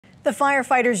The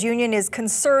Firefighters Union is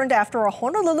concerned after a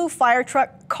Honolulu fire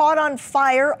truck caught on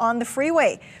fire on the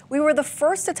freeway. We were the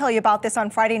first to tell you about this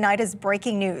on Friday night as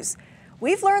breaking news.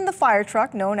 We've learned the fire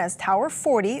truck, known as Tower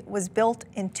 40, was built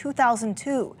in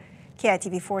 2002.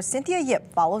 KITV4's Cynthia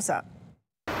Yip follows up.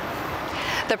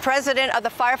 The president of the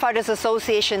Firefighters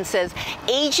Association says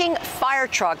aging fire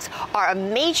trucks are a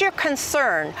major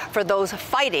concern for those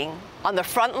fighting on the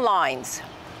front lines.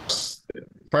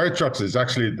 Fire trucks is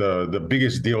actually the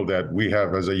biggest deal that we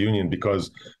have as a union, because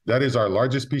that is our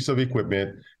largest piece of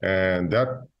equipment, and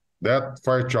that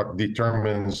fire truck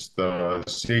determines the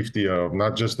safety of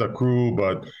not just the crew,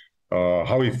 but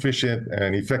how efficient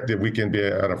and effective we can be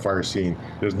at a fire scene.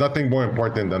 There's nothing more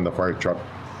important than the fire truck.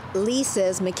 Lee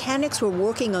says mechanics were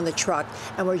working on the truck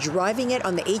and were driving it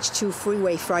on the H2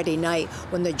 freeway Friday night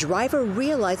when the driver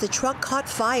realized the truck caught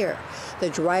fire. The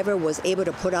driver was able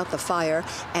to put out the fire,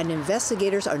 and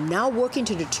investigators are now working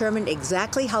to determine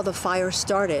exactly how the fire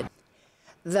started.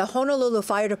 The Honolulu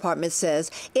Fire Department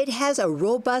says it has a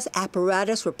robust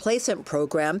apparatus replacement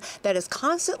program that is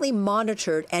constantly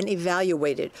monitored and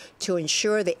evaluated to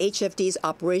ensure the HFD's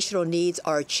operational needs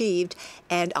are achieved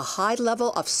and a high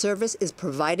level of service is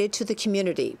provided to the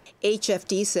community.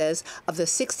 HFD says of the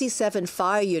 67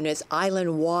 fire units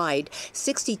island-wide,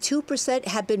 62%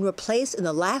 have been replaced in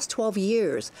the last 12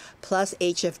 years. Plus,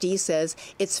 HFD says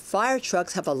its fire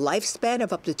trucks have a lifespan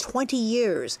of up to 20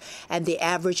 years, and the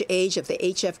average age of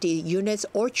the HFD units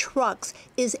or trucks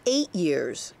is 8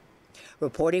 years.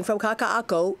 Reporting from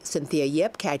Kaka'ako, Cynthia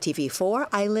Yip, KITV4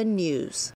 Island News.